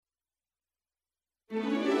This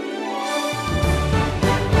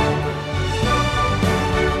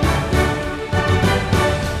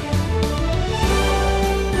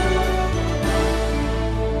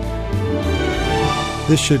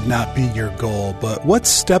should not be your goal, but what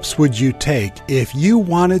steps would you take if you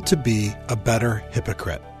wanted to be a better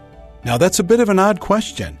hypocrite? Now, that's a bit of an odd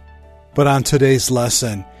question, but on today's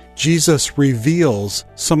lesson, Jesus reveals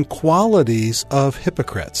some qualities of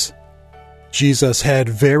hypocrites. Jesus had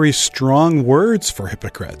very strong words for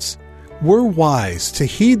hypocrites. We're wise to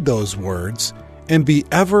heed those words and be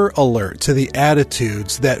ever alert to the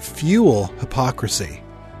attitudes that fuel hypocrisy.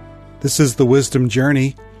 This is the Wisdom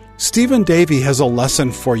Journey. Stephen Davey has a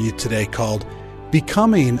lesson for you today called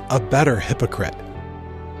Becoming a Better Hypocrite.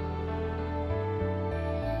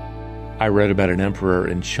 I read about an emperor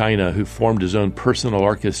in China who formed his own personal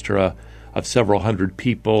orchestra of several hundred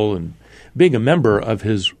people, and being a member of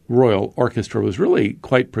his royal orchestra was really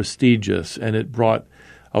quite prestigious, and it brought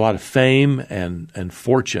a lot of fame and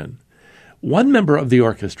fortune. One member of the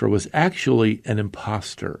orchestra was actually an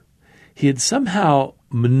imposter. He had somehow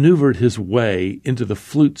maneuvered his way into the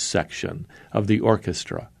flute section of the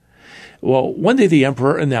orchestra. Well, one day the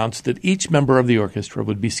emperor announced that each member of the orchestra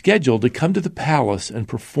would be scheduled to come to the palace and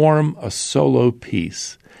perform a solo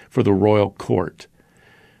piece for the royal court.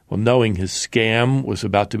 Well, knowing his scam was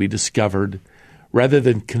about to be discovered, rather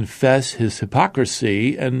than confess his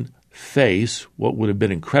hypocrisy and face what would have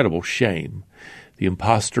been incredible shame, the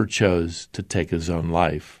impostor chose to take his own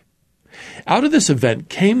life. Out of this event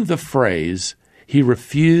came the phrase, "He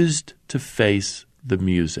refused to face the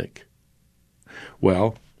music."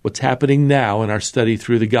 Well, what's happening now in our study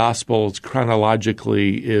through the Gospels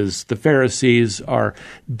chronologically is the Pharisees are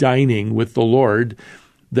dining with the Lord.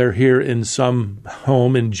 They're here in some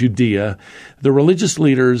home in Judea. The religious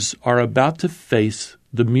leaders are about to face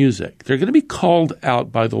the music. They're going to be called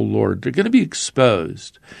out by the Lord. They're going to be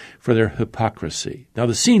exposed for their hypocrisy. Now,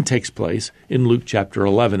 the scene takes place in Luke chapter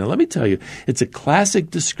 11. And let me tell you, it's a classic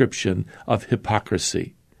description of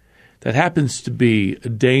hypocrisy. That happens to be a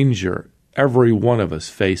danger every one of us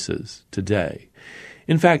faces today.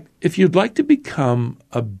 In fact, if you'd like to become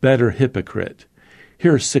a better hypocrite,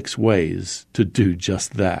 here are 6 ways to do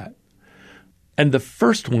just that. And the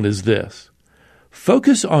first one is this: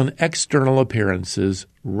 focus on external appearances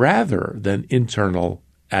rather than internal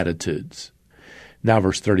attitudes. Now,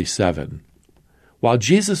 verse 37. While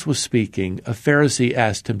Jesus was speaking, a Pharisee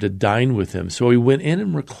asked him to dine with him, so he went in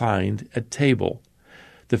and reclined at table.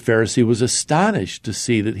 The Pharisee was astonished to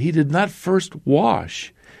see that he did not first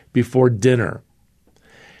wash before dinner.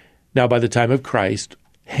 Now, by the time of Christ,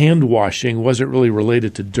 hand washing wasn't really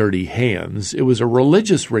related to dirty hands. It was a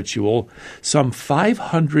religious ritual some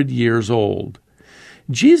 500 years old.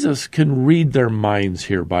 Jesus can read their minds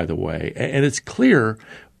here, by the way, and it's clear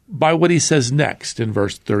by what he says next in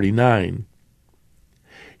verse 39.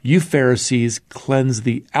 You Pharisees cleanse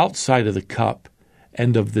the outside of the cup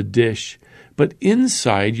and of the dish, but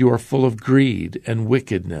inside you are full of greed and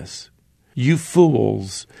wickedness. You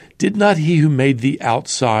fools, did not he who made the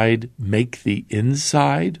outside make the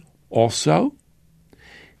inside also?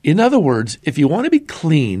 In other words, if you want to be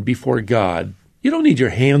clean before God, you don't need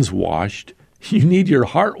your hands washed. You need your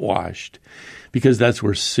heart washed, because that's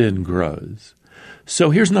where sin grows.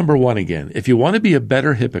 So here's number 1 again. If you want to be a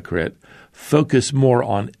better hypocrite, focus more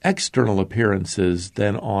on external appearances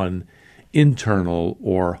than on internal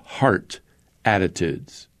or heart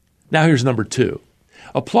attitudes. Now here's number 2.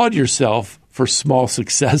 Applaud yourself for small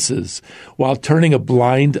successes while turning a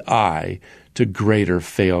blind eye to greater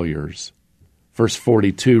failures. Verse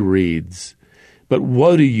 42 reads, But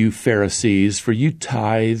woe to you, Pharisees, for you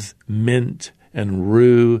tithe mint and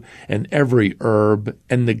rue and every herb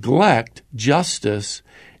and neglect justice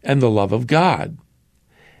and the love of God.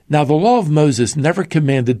 Now the law of Moses never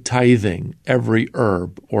commanded tithing every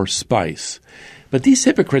herb or spice. But these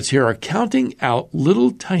hypocrites here are counting out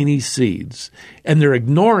little tiny seeds, and they're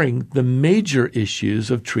ignoring the major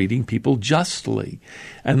issues of treating people justly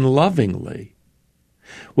and lovingly.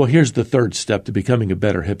 Well, here's the third step to becoming a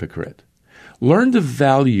better hypocrite. Learn to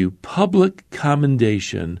value public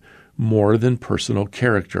commendation more than personal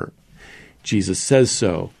character. Jesus says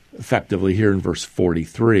so effectively here in verse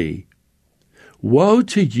 43. Woe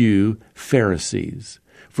to you, Pharisees!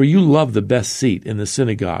 For you love the best seat in the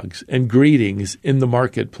synagogues and greetings in the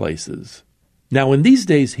marketplaces. Now, in these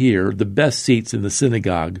days here, the best seats in the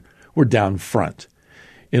synagogue were down front.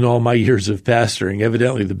 In all my years of pastoring,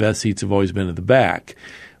 evidently the best seats have always been at the back,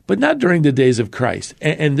 but not during the days of Christ.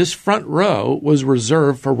 And this front row was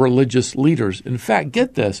reserved for religious leaders. In fact,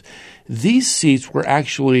 get this, these seats were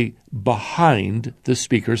actually behind the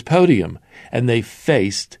speaker's podium, and they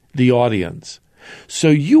faced the audience. So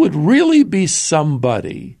you would really be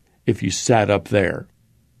somebody if you sat up there.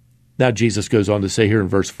 Now Jesus goes on to say here in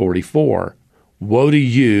verse 44, "Woe to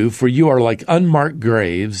you, for you are like unmarked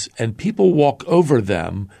graves, and people walk over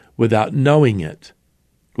them without knowing it."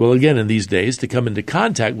 Well, again, in these days, to come into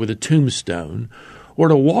contact with a tombstone or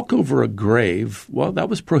to walk over a grave, well, that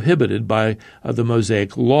was prohibited by the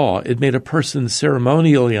Mosaic law. It made a person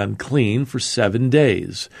ceremonially unclean for 7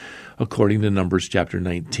 days, according to Numbers chapter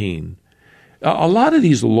 19. A lot of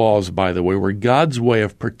these laws, by the way, were God's way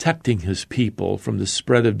of protecting his people from the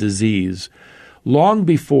spread of disease long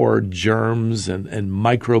before germs and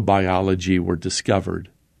microbiology were discovered.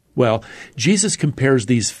 Well, Jesus compares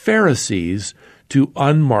these Pharisees to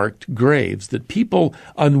unmarked graves that people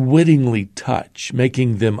unwittingly touch,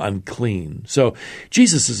 making them unclean. So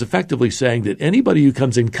Jesus is effectively saying that anybody who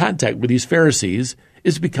comes in contact with these Pharisees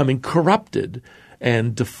is becoming corrupted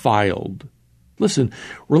and defiled. Listen,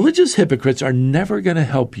 religious hypocrites are never going to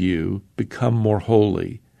help you become more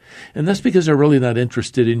holy. And that's because they're really not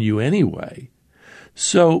interested in you anyway.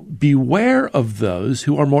 So beware of those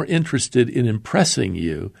who are more interested in impressing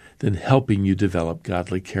you than helping you develop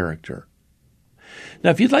godly character. Now,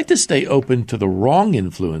 if you'd like to stay open to the wrong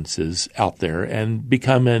influences out there and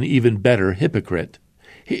become an even better hypocrite,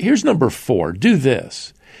 here's number 4. Do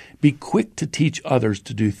this. Be quick to teach others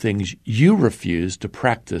to do things you refuse to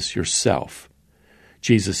practice yourself.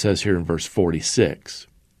 Jesus says here in verse 46,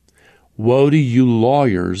 "Woe to you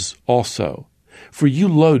lawyers also, for you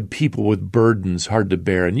load people with burdens hard to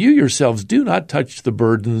bear, and you yourselves do not touch the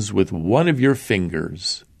burdens with one of your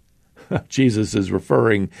fingers." Jesus is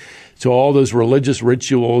referring to all those religious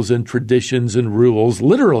rituals and traditions and rules.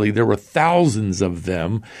 Literally, there were thousands of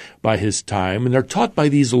them by his time, and they're taught by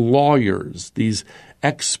these lawyers, these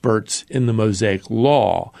experts in the Mosaic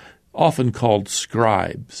law, often called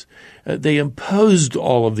scribes. They imposed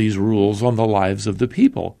all of these rules on the lives of the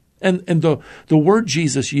people. And the word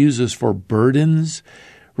Jesus uses for burdens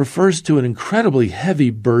refers to an incredibly heavy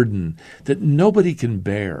burden that nobody can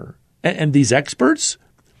bear. And these experts,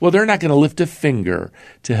 well, they're not going to lift a finger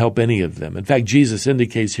to help any of them. In fact, Jesus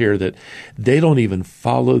indicates here that they don't even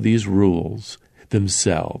follow these rules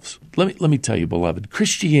themselves. Let me tell you, beloved,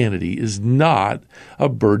 Christianity is not a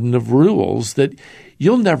burden of rules that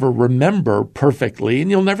you'll never remember perfectly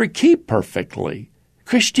and you'll never keep perfectly.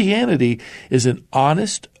 Christianity is an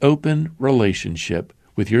honest, open relationship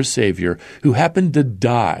with your Savior who happened to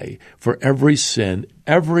die for every sin,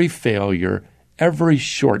 every failure, every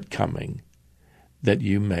shortcoming that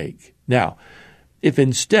you make. Now, if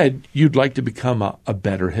instead you'd like to become a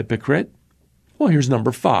better hypocrite, well, here's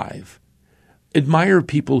number 5. Admire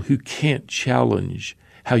people who can't challenge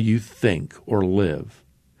how you think or live.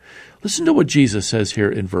 Listen to what Jesus says here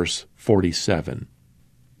in verse 47.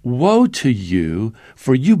 "Woe to you,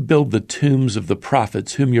 for you build the tombs of the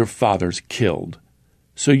prophets whom your fathers killed.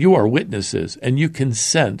 So you are witnesses, and you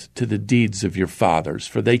consent to the deeds of your fathers,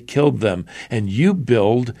 for they killed them, and you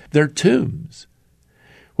build their tombs."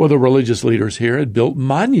 Well, the religious leaders here had built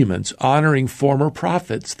monuments honoring former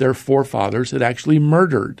prophets their forefathers had actually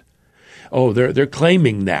murdered. Oh, they're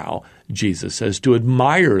claiming now, Jesus says, to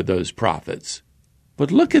admire those prophets. But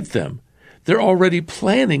look at them. They're already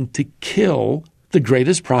planning to kill the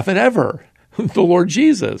greatest prophet ever, the Lord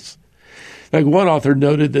Jesus. Like one author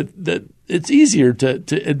noted that it's easier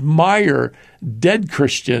to admire dead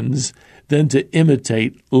Christians than to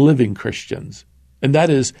imitate living Christians. And that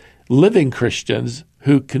is living Christians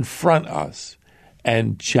who confront us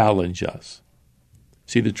and challenge us.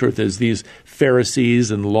 See, the truth is these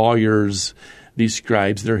Pharisees and lawyers, these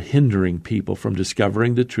scribes, they're hindering people from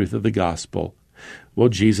discovering the truth of the gospel. Well,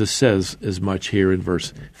 Jesus says as much here in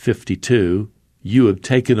verse 52, "You have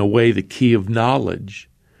taken away the key of knowledge.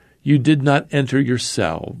 You did not enter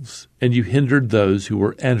yourselves, and you hindered those who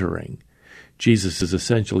were entering." Jesus is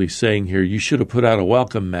essentially saying here, you should have put out a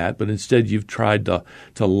welcome mat, but instead you've tried to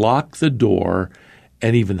lock the door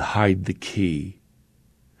and even hide the key.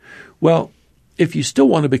 Well, if you still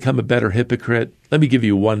want to become a better hypocrite, let me give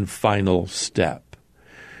you one final step.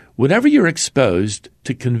 Whenever you're exposed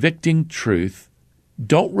to convicting truth,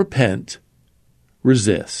 don't repent,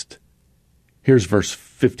 resist. Here's verse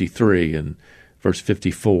 53 and verse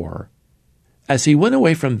 54. "As he went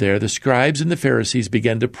away from there, the scribes and the Pharisees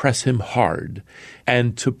began to press him hard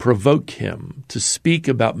and to provoke him to speak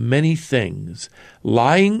about many things,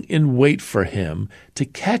 lying in wait for him to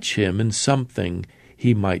catch him in something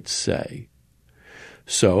he might say."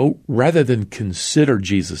 So, rather than consider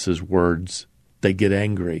Jesus' words, they get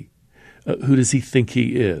angry. Who does he think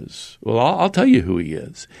he is? Well, I'll tell you who he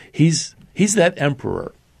is. He's that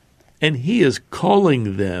emperor, and he is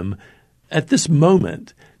calling them at this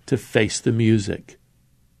moment to face the music.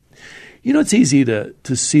 You know, it's easy to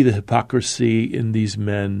see the hypocrisy in these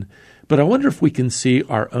men, but I wonder if we can see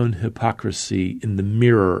our own hypocrisy in the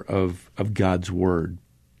mirror of God's Word.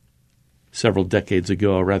 Several decades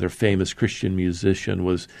ago, a rather famous Christian musician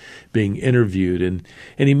was being interviewed, and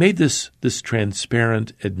he made this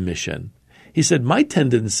transparent admission. He said, "My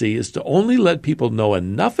tendency is to only let people know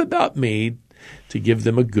enough about me to give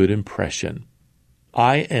them a good impression.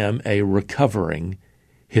 I am a recovering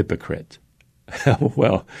hypocrite."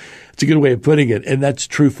 Well, it's a good way of putting it, and that's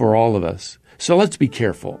true for all of us. So let's be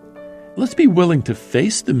careful. Let's be willing to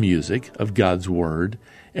face the music of God's Word,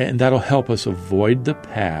 and that'll help us avoid the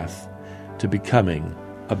path to becoming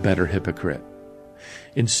a better hypocrite.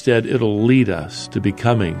 Instead, it'll lead us to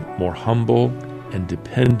becoming more humble and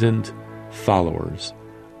dependent followers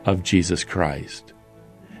of Jesus Christ.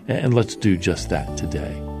 And let's do just that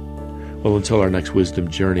today. Well, until our next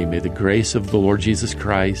wisdom journey, may the grace of the Lord Jesus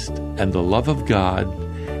Christ and the love of God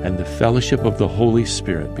and the fellowship of the Holy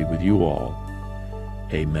Spirit be with you all.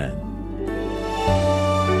 Amen.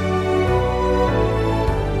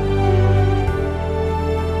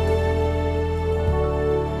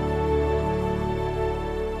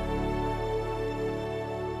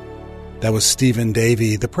 That was Stephen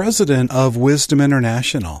Davey, the president of Wisdom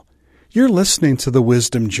International. You're listening to the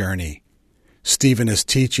Wisdom Journey. Stephen is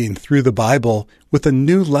teaching through the Bible with a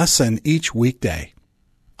new lesson each weekday.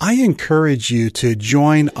 I encourage you to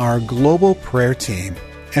join our global prayer team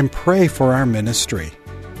and pray for our ministry.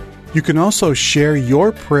 You can also share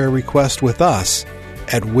your prayer request with us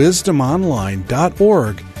at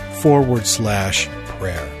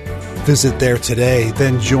wisdomonline.org/prayer. Visit there today,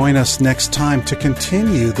 then join us next time to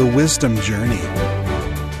continue the Wisdom Journey.